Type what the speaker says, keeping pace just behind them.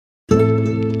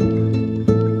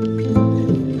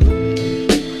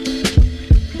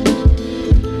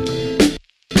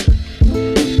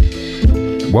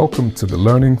welcome to the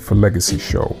Learning for Legacy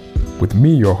show with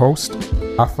me, your host,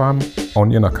 Afam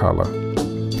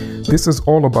Onyenakala. This is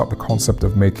all about the concept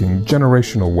of making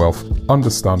generational wealth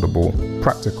understandable,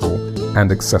 practical,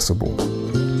 and accessible.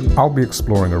 I'll be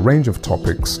exploring a range of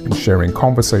topics and sharing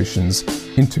conversations,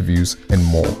 interviews, and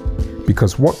more.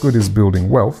 Because what good is building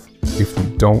wealth if we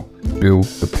don't build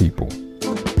the people?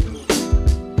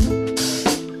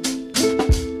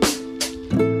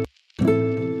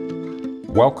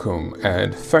 Welcome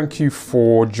and thank you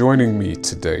for joining me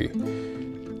today.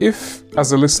 If,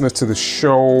 as a listener to the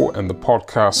show and the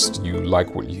podcast, you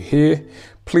like what you hear,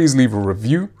 please leave a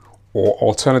review or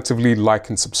alternatively like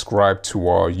and subscribe to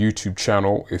our YouTube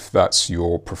channel if that's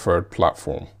your preferred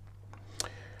platform.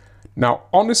 Now,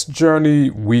 on this journey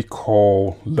we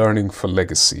call Learning for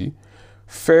Legacy,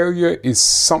 failure is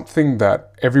something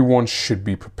that everyone should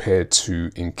be prepared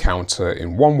to encounter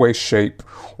in one way, shape,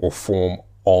 or form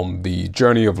on the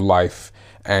journey of life,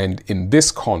 and in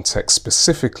this context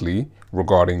specifically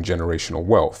regarding generational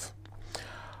wealth.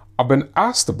 I've been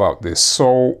asked about this,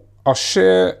 so I'll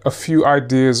share a few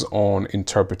ideas on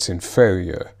interpreting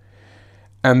failure.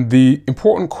 And the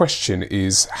important question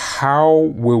is,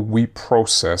 how will we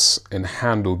process and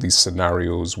handle these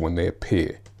scenarios when they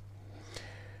appear?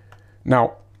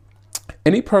 Now,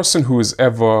 any person who has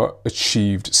ever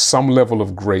achieved some level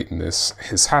of greatness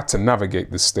has had to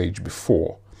navigate this stage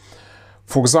before.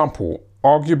 For example,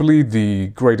 arguably the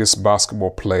greatest basketball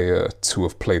player to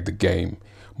have played the game,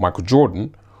 Michael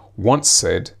Jordan, once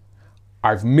said,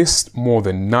 "I've missed more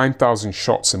than 9,000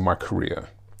 shots in my career.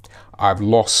 I've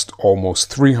lost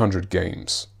almost 300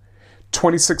 games.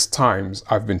 26 times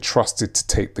I've been trusted to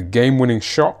take the game-winning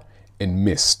shot and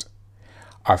missed.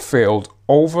 I failed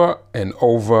over and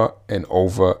over and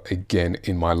over again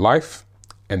in my life,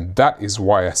 and that is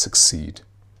why I succeed."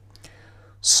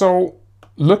 So,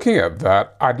 looking at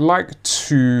that, I'd like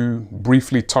to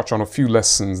briefly touch on a few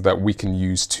lessons that we can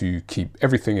use to keep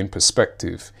everything in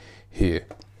perspective here.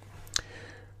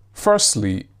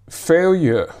 Firstly,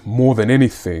 failure, more than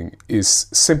anything, is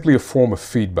simply a form of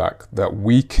feedback that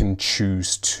we can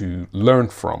choose to learn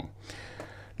from.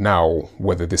 Now,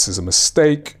 whether this is a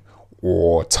mistake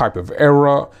or type of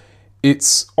error,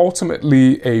 it's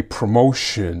ultimately a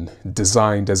promotion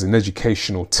designed as an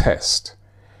educational test.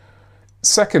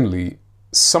 Secondly,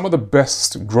 some of the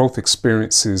best growth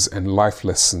experiences and life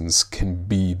lessons can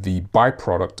be the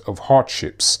byproduct of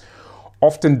hardships,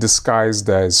 often disguised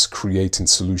as creating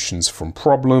solutions from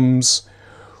problems,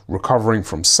 recovering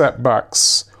from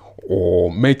setbacks, or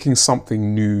making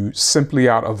something new simply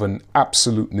out of an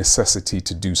absolute necessity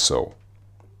to do so.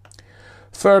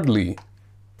 Thirdly,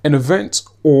 an event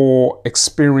or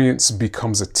experience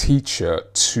becomes a teacher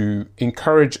to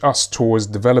encourage us towards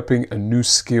developing a new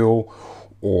skill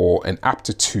or an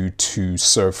aptitude to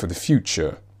serve for the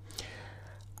future.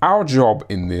 Our job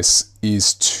in this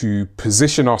is to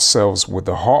position ourselves with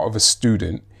the heart of a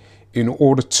student in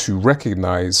order to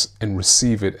recognize and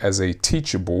receive it as a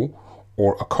teachable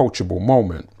or a coachable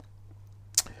moment.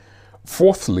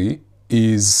 Fourthly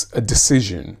is a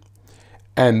decision.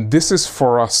 And this is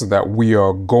for us that we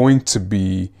are going to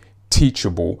be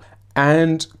teachable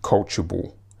and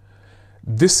coachable.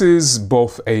 This is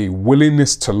both a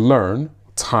willingness to learn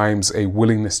times a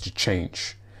willingness to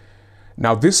change.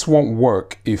 Now, this won't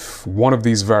work if one of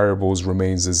these variables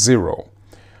remains a zero.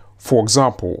 For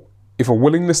example, if a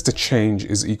willingness to change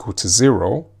is equal to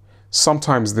zero,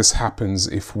 sometimes this happens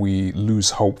if we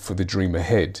lose hope for the dream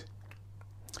ahead.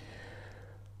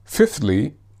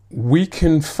 Fifthly, we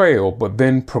can fail but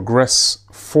then progress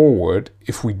forward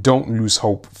if we don't lose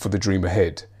hope for the dream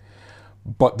ahead.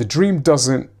 But the dream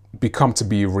doesn't become to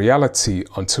be a reality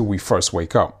until we first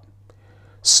wake up.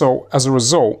 So as a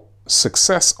result,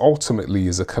 success ultimately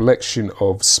is a collection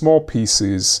of small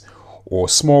pieces or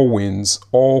small wins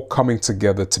all coming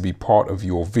together to be part of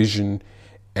your vision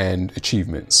and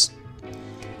achievements.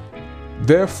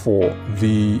 Therefore,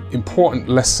 the important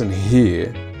lesson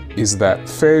here is that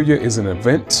failure is an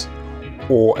event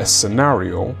or a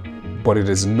scenario, but it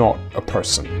is not a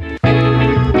person.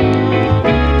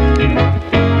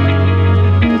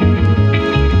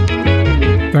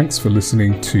 Thanks for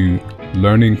listening to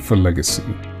Learning for Legacy.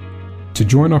 To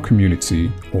join our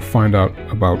community or find out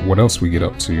about what else we get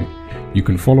up to, you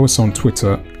can follow us on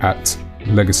Twitter at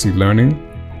Legacy Learning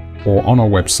or on our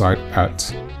website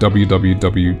at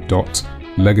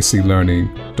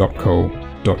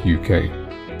www.legacylearning.co.uk.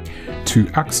 To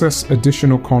access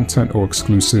additional content or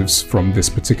exclusives from this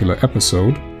particular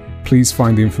episode, please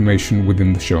find the information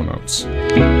within the show notes.